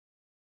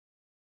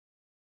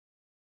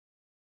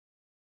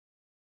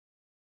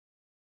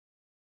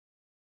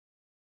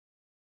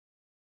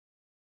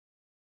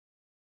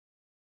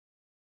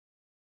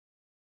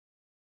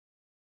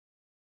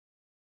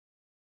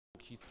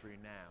walk you through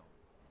now.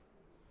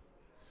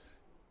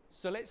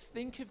 So let's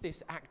think of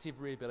this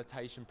active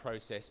rehabilitation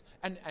process,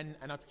 and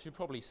I should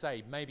probably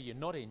say, maybe you're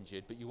not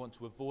injured, but you want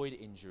to avoid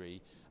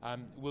injury.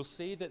 We'll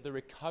see that the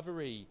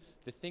recovery,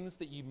 the things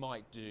that you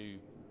might do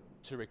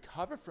to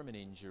recover from an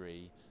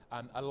injury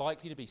are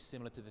likely to be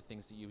similar to the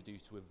things that you would do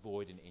to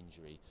avoid an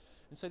injury.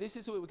 And so this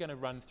is what we're going to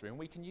run through, and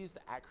we can use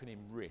the acronym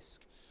RISK,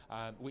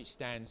 which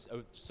stands,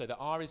 so the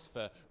R is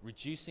for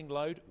reducing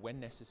load when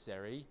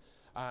necessary,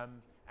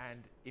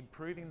 and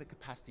improving the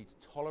capacity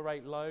to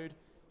tolerate load,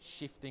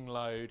 shifting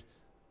load,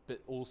 but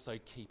also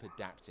keep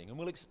adapting. And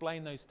we'll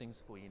explain those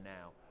things for you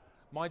now.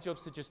 My job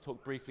is to just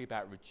talk briefly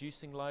about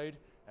reducing load,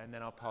 and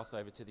then I'll pass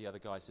over to the other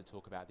guys to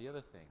talk about the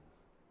other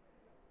things.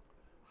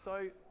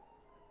 So,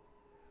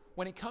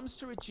 when it comes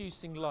to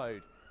reducing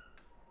load,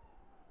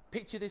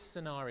 picture this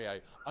scenario.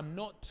 I'm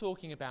not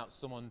talking about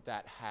someone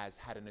that has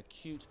had an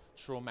acute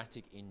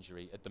traumatic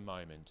injury at the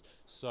moment.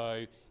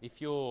 So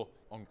if you're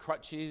on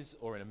crutches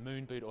or in a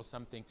moon boot or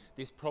something,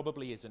 this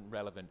probably isn't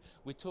relevant.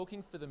 We're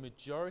talking for the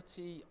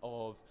majority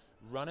of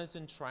runners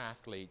and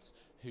triathletes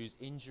whose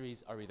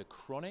injuries are either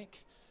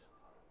chronic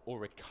or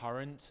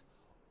recurrent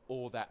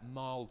or that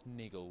mild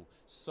niggle.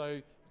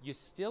 So you're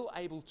still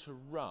able to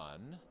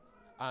run,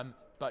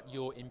 but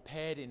you're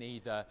impaired in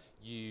either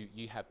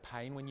you have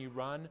pain when you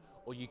run,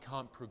 or you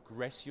can't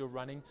progress your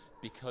running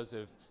because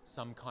of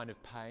some kind of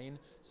pain.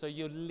 So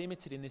you're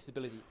limited in this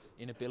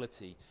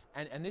inability.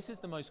 And this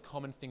is the most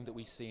common thing that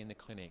we see in the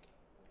clinic.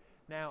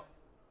 Now,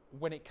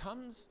 when it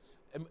comes,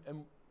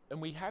 and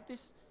we have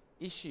this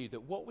issue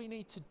that what we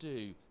need to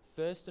do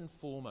first and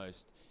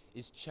foremost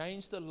is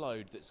change the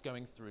load that's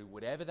going through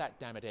whatever that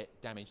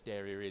damaged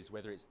area is,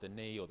 whether it's the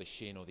knee or the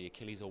shin or the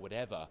Achilles or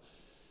whatever.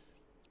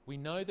 We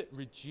know that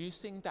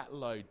reducing that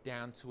load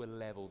down to a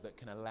level that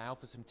can allow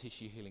for some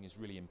tissue healing is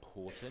really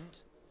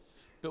important.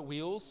 But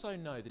we also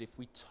know that if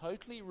we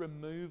totally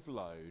remove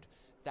load,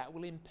 that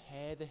will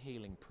impair the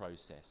healing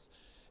process.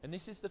 And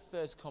this is the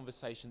first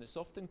conversation that's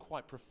often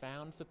quite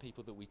profound for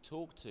people that we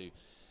talk to,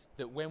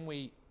 that when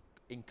we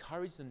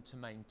encourage them to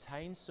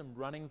maintain some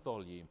running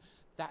volume,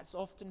 that's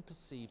often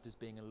perceived as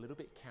being a little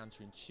bit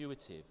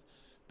counterintuitive.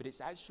 But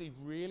it's actually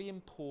really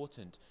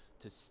important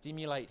to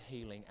stimulate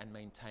healing and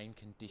maintain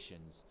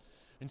conditions.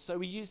 And so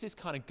we use this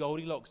kind of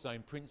Goldilocks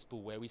zone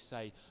principle where we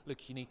say,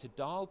 look, you need to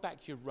dial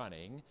back your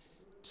running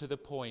to the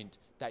point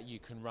that you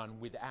can run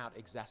without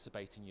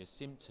exacerbating your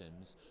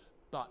symptoms,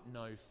 but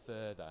no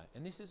further.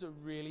 And this is a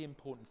really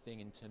important thing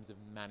in terms of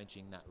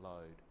managing that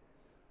load.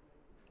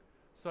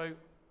 So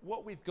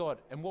what we've got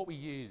and what we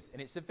use,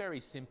 and it's a very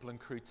simple and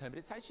crude term, but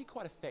it's actually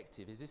quite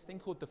effective, is this thing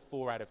called the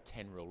 4 out of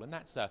 10 rule. And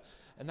that's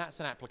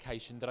an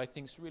application that I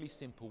think is really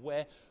simple,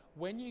 where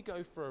when you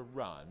go for a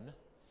run,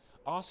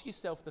 ask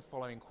yourself the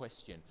following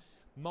question.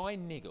 My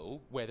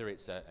niggle, whether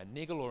it's a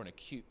niggle or an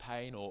acute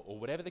pain or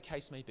whatever the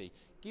case may be,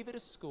 give it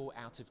a score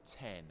out of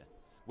 10,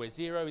 where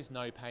 0 is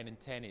no pain and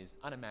 10 is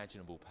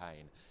unimaginable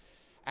pain.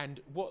 And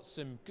what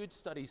some good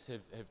studies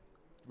have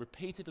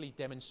repeatedly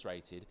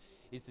demonstrated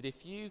is that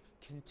if you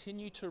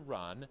continue to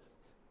run,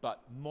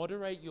 but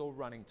moderate your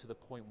running to the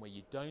point where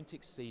you don't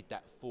exceed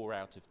that 4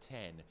 out of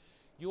 10,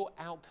 your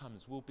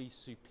outcomes will be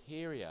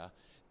superior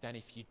than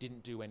if you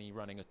didn't do any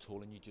running at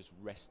all and you just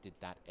rested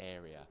that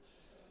area.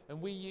 And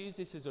we use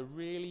this as a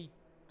really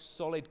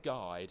solid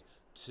guide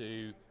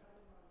to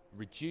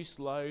reduce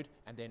load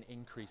and then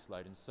increase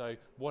load. And so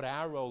what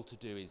our role to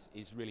do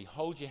is really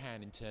hold your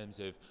hand in terms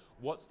of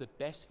what's the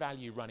best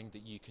value running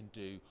that you can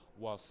do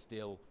while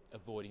still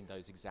avoiding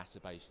those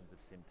exacerbations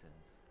of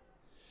symptoms.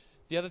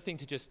 The other thing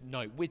to just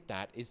note with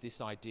that is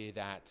this idea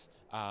that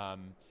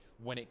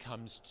when it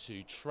comes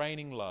to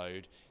training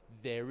load,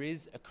 there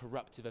is a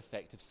corruptive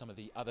effect of some of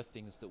the other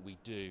things that we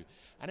do.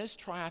 And as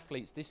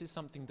triathletes, this is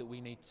something that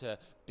we need to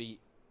be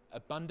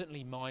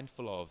abundantly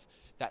mindful of,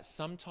 that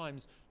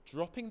sometimes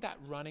dropping that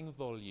running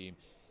volume,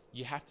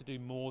 you have to do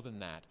more than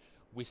that.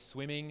 We're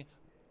swimming,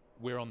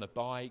 we're on the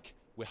bike,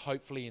 we're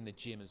hopefully in the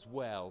gym as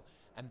well,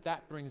 and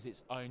that brings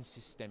its own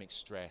systemic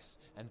stress,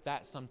 and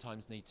that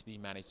sometimes needs to be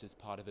managed as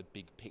part of a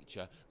big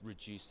picture,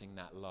 reducing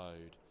that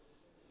load.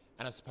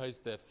 And I suppose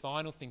the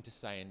final thing to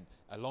say, and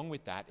along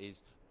with that,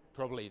 is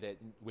probably that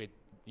we're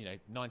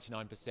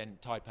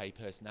 99% type A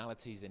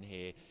personalities in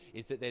here,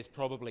 is that there's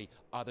probably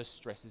other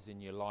stresses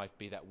in your life,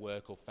 be that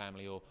work or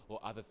family or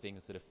other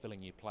things that are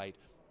filling your plate.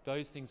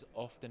 Those things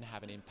often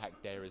have an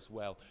impact there as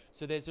well.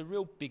 So there's a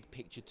real big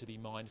picture to be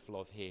mindful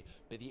of here.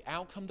 But the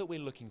outcome that we're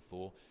looking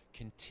for,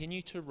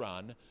 continue to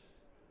run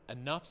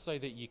enough so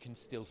that you can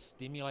still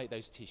stimulate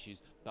those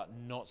tissues, but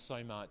not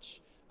so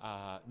much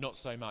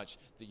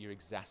that you're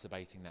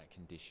exacerbating that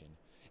condition.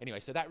 Anyway,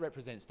 so that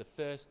represents the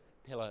first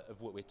pillar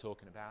of what we're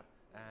talking about.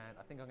 And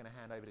I think I'm going to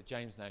hand over to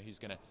James now, who's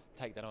going to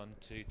take that on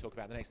to talk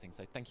about the next thing.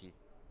 So thank you.